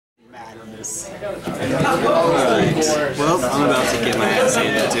bad on this. Alright, well, I'm about to get my ass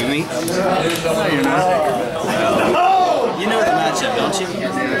handed to me. No, you're not. You know the matchup, don't you?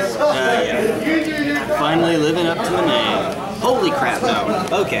 Yeah. Finally living up to the name. Holy crap, no.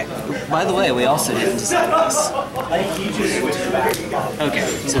 Okay. By the way, we also didn't decide this. Okay,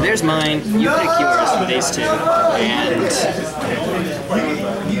 so there's mine. You pick yours for these two. And...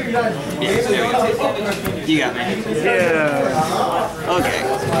 yeah, there we go. You got me. Yeah. Okay.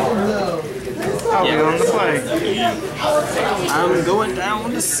 I'll be on the play. I'm going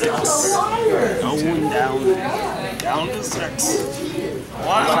down to 6. Going down to 6.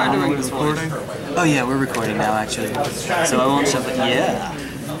 Why am I doing this recording? Oh yeah, we're recording now actually. So I won't shove it. Yeah.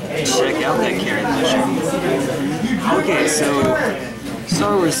 Check out that carry measure. Okay, so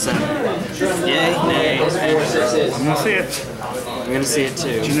Star Wars 7. Yay, nay. I'm gonna see it. I'm gonna see it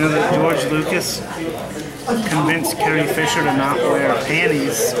too. Do you know that George Lucas convinced Carrie Fisher to not wear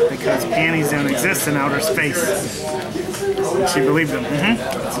panties because panties don't exist in outer space? And she believed him.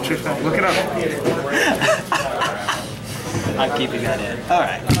 That's a true fact. Look it up. I'm keeping that in.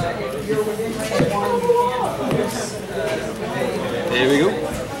 Alright. There we go.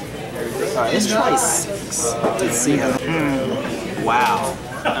 Alright, let's try 6. Let's see how. Wow.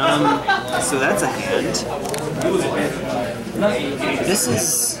 So that's a hand. This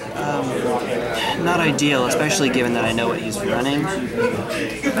is not ideal, especially given that I know what he's running.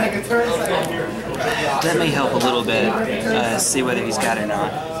 That may help a little bit, see whether he's got it or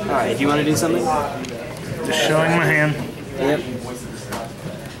not. Alright, do you want to do something? Just showing my hand. Yep.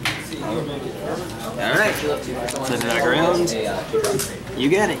 Alright. Flip it back around. You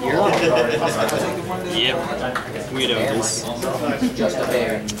got it, you're up. Yep. We do this. Oh,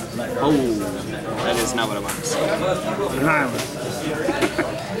 that is not what I want to say. An island.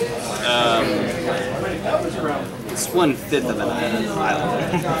 It's 1/5 of an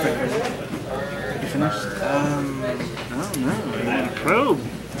island. You finished? I don't know. I'm gonna probe.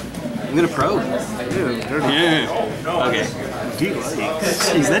 I'm gonna probe. Ew, dirty. Yeah. Okay.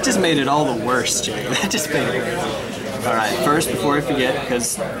 Jeez, that just made it all the worse, Jay. That just made it worse. Alright, first, before I forget,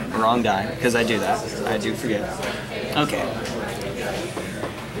 because wrong die, because I do that. I do forget. Okay.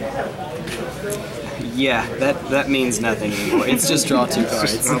 Yeah, that means nothing anymore. It's just draw 2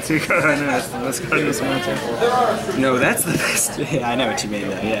 cards. Draw 2 cards. I know, that's the best card in this matchup. No, that's the best. Yeah, I know what you mean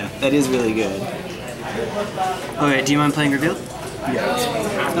though, yeah. That is really good. Alright, do you mind playing Revealed?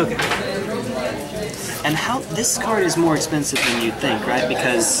 Yeah. Okay. And how this card is more expensive than you'd think, right?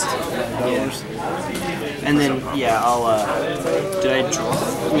 Because and then yeah, I'll did I draw?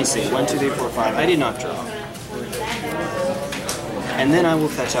 Let me see. 1, 2, 3, 4, 5. I did not draw. And then I will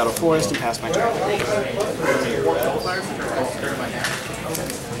fetch out a forest and pass my turn.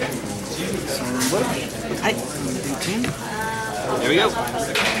 There we go.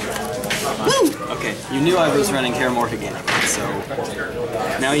 Woo! Okay, you knew I was running Terramorphic Expanse, so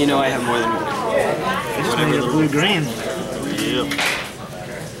now you know I have more than one. Whatever the blue-green. Yeah.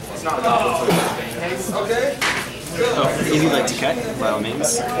 Oh, if you'd like to cut, by all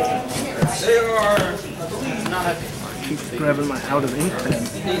means. Keep grabbing my out of ink pen.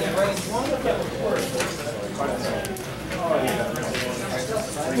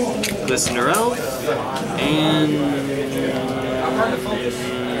 Glistener Elf and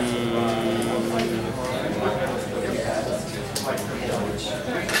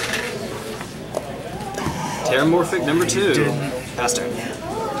Terramorphic number 2. Pass turn.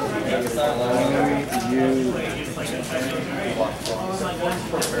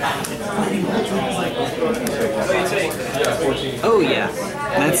 Oh yeah,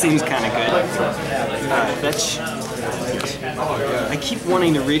 that seems kind of good. Alright, fetch. I keep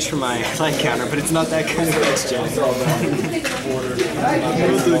wanting to reach for my light counter, but it's not that kind of fetch, Joe.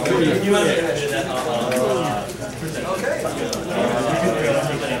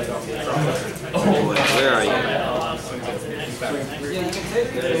 Where are you?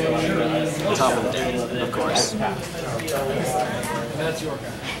 Top of the deck, of course. That's your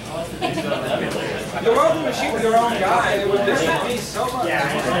guy. You're welcome to shoot your own guy. It would be so much.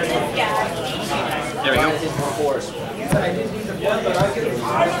 There we go.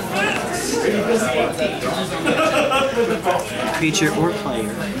 Creature or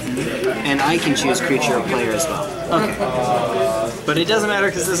player. And I can choose creature or player as well. Okay. But it doesn't matter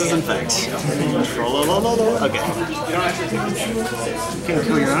because this is Infect. Okay. You can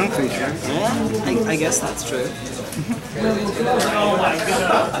kill your own creature. Yeah, I guess that's true.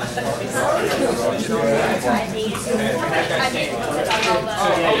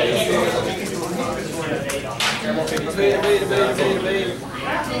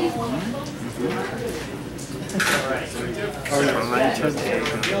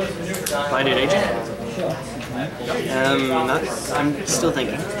 Blighted agent? I'm still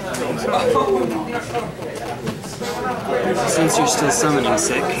thinking. Since you're still summoning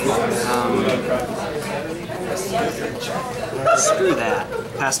sick, screw that.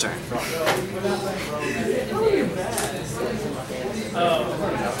 Pass turn.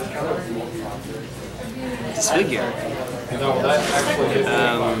 Disfigure.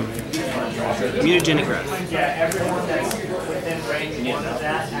 Mutagenic Growth.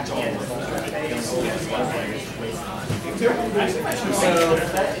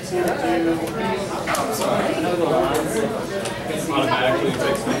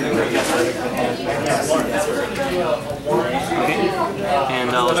 Okay, and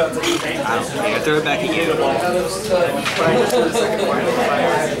I don't care, throw it back at you.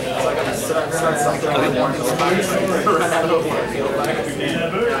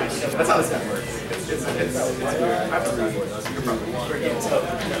 That's how this guy works.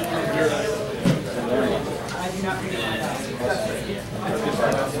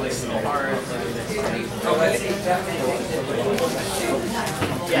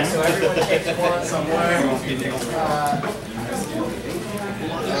 Yeah, so everyone takes one somewhere.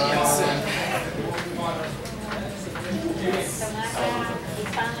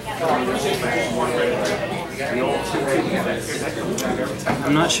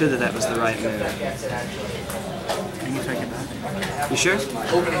 I'm not sure that was the right move. You sure?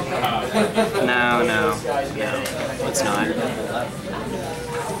 No, it's not.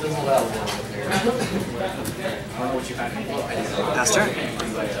 Pass turn.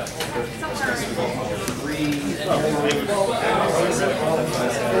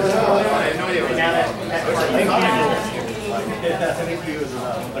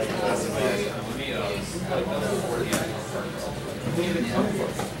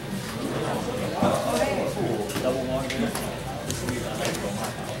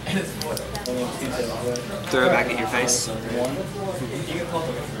 Throw it back at your face.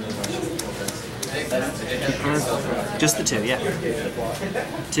 Just the two, yeah.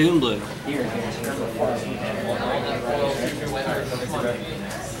 2 in blue.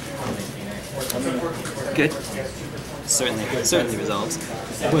 Good. Certainly resolves.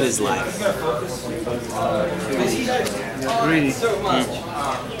 What is life? Greedy.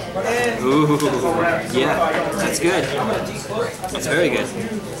 Ooh, yeah, that's good. That's very good.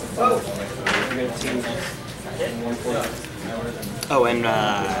 Oh, and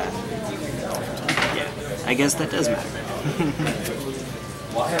yeah, I guess that does matter.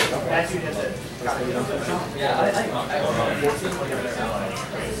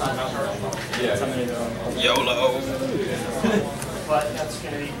 YOLO. But that's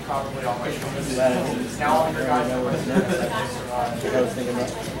going to be probably all my shoulders. Now all your guys know what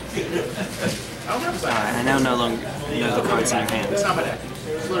I now no longer know the cards in your hands.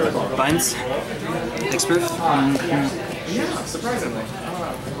 Vines? Hexproof? Yeah, surprisingly.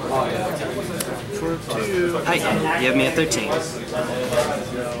 For 2. Hi, you have me at 13.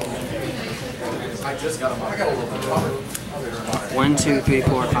 I just got them. I got a little bit of 1, 2, 3,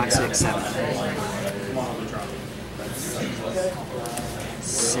 4, 5, 6, 7.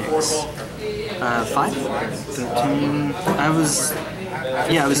 6. 5? 13. I was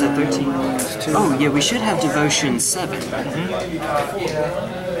at 13. Oh, yeah, we should have Devotion 7.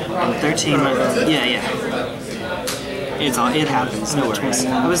 And 13, yeah. It happens, no worries.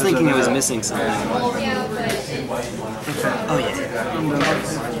 I was thinking I was missing something. Oh,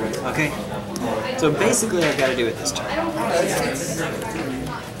 yeah. Okay. So basically, I've got to do it this time.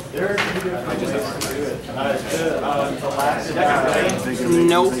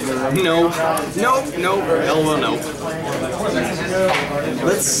 Nope. Hell well, nope.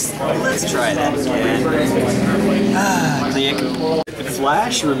 Let's try that again. Click.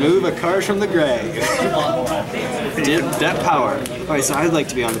 Flash, remove a card from the grave. That power. Alright, so I'd like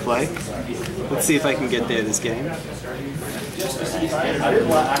to be on the play. Let's see if I can get there this game.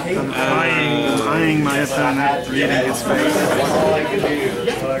 I'm eyeing my opponent, reading his face.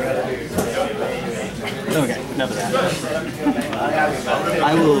 Okay, enough of that.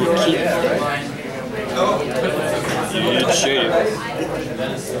 I will keep. Good shape.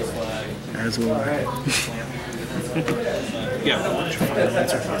 As will I. Yeah.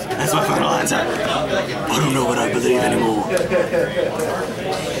 That's my final answer. I don't know what I believe anymore.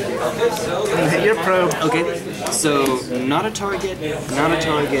 Hit your probe. Okay, so not a target, not a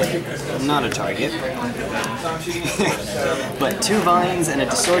target, not a target. But 2 vines and a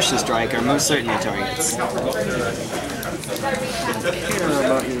Distortion Strike are most certainly targets. I care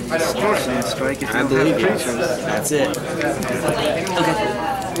about your Distortion Strike if you I don't believe have you. creatures. That's it. Okay.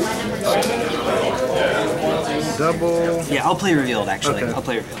 double. Yeah, I'll play revealed actually. Okay. I'll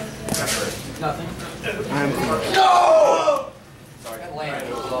play revealed.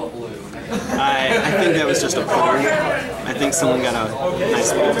 I think that was just a puller. I think someone got a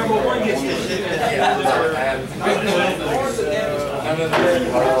nice move.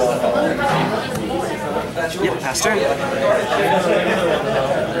 Yep, pass turn.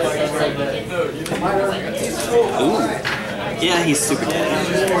 Ooh. Yeah, he's super dead.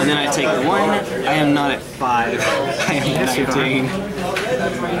 And then I take the 1. I am not at 5. I am at 15.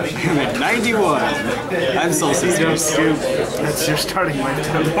 I'm at 91. I'm Soul Sisters. Scoop. That's your starting life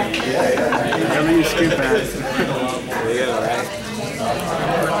total. Whatever you scoop at. There we go, right?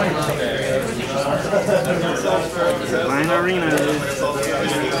 Line Arena.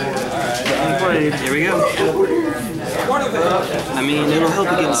 Played. Here we go. I mean, it'll help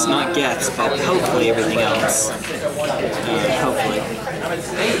against not gets, but hopefully everything else. Hopefully.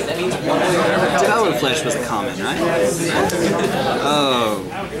 Devoured Flesh was a common, right? Oh,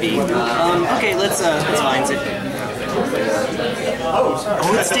 beep. Okay, let's Vines it.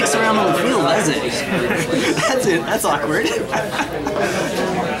 Oh, it sticks around on the field, does it? That's it. That's awkward.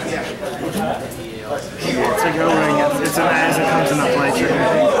 It's a go ring. It's an as it comes in the play tree.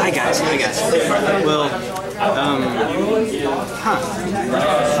 I got you. Well,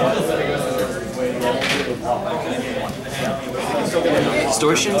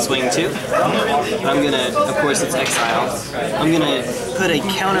 Distortion, swing 2. I'm gonna, of course it's exile. I'm gonna put a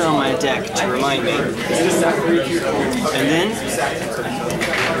counter on my deck to remind me. And then,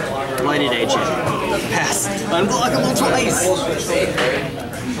 Blighted Agent. Pass. Unblockable twice!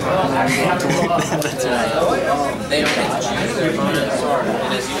 That's right.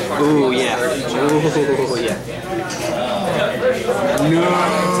 Ooh, yeah. Ooh, yeah. No!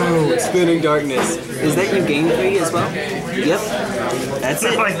 Spinning Darkness. Is that you gain 3 as well? Yep. That's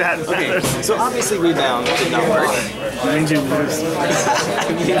it. Like that. Okay, so obviously Rebound did not work. It means you lose.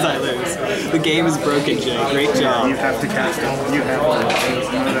 It means I lose. The game is broken, Jay. Great job. You have to cast it. You have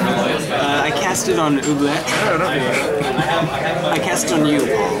to. I cast it on Ooblet. I cast it on you,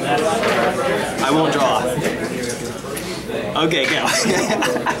 Paul. I won't draw. Okay, go.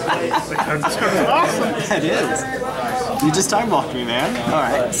 Awesome. That is. You just time walked me, man.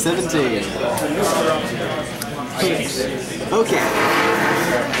 Alright, 17. Okay.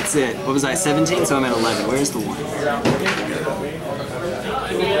 That's it. What was I, 17? So I'm at 11. Where's the 1?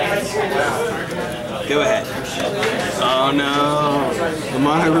 Go ahead. Oh no. The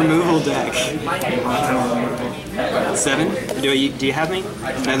mono removal deck. 7? Do you have me?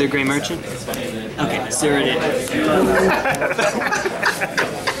 Another Grey Merchant? Okay, zero it in.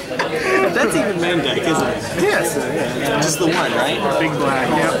 That's even main deck, isn't it? Yes. Just the 1, right? Big black,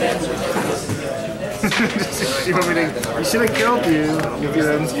 yep. You should have killed you with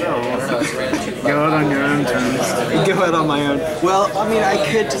your own spell. Go out on your own terms. Go out on my own. Well, I mean, I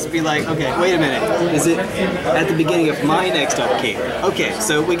could just be like, okay, wait a minute. Is it at the beginning of my next upkeep? Okay,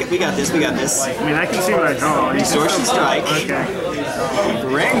 so we got this, we got this. I mean, I can see what I draw. Distortion Strike. Okay.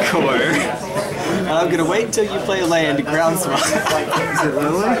 Rancor. And I'm gonna wait until you play a land, Groundswell. Is it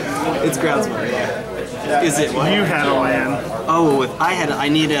Lily? It's Groundswell, yeah. Is it what? You had a land. Oh, I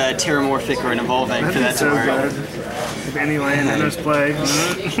need a Terramorphic or an Evolving for that to work. Good. If any land in this play.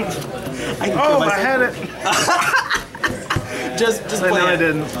 I had it. just play No, I it.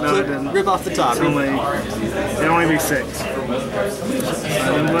 didn't. No, I didn't. Rip off the top. It'd only be 6.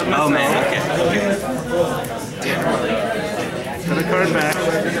 Oh man, okay. Put a card back.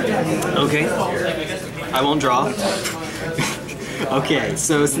 Okay. I won't draw. Okay,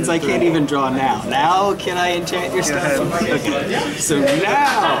 so since I can't even draw now can I enchant your stuff? Okay, so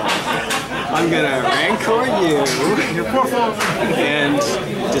now I'm gonna Rancor you and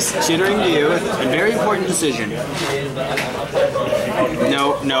just chittering you. A very important decision.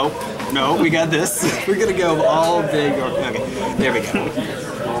 No, we got this. We're gonna go all big. Okay, there we go.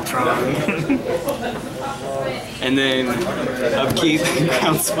 And then upkeep,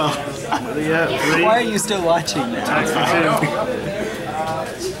 Groundswell. Why are you still watching that?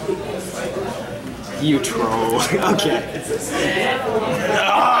 You troll. Okay.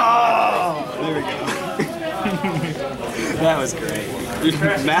 Oh, there we go. That was great.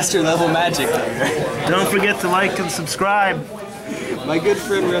 Master level magic there. Don't forget to like and subscribe. My good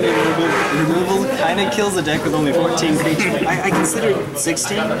friend running removal kind of kills a deck with only 14 creatures. I considered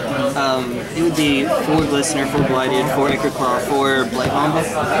 16. It would be 4 Glistener, 4 Blighted, 4 Ichorclaw, 4 Blight Mamba.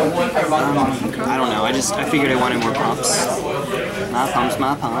 I don't know. I figured I wanted more pumps.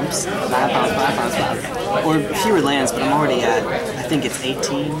 My pumps. Or fewer lands, but I'm already at, I think it's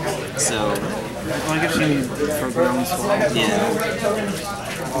 18. So. Well, I guess you need for Groundswell. Yeah.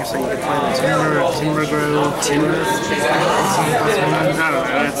 So you could play the Timber Grove, Timber. I don't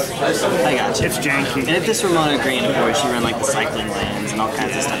know. I got you. It's janky. And if this were mono green, of course, you run like the cycling lands and all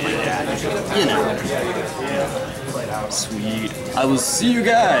kinds of stuff like that. You know. Sweet. I will see you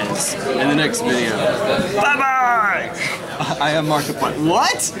guys in the next video. Bye-bye! I am Markiplier.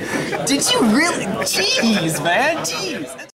 What? Did you really? Jeez, man. Jeez.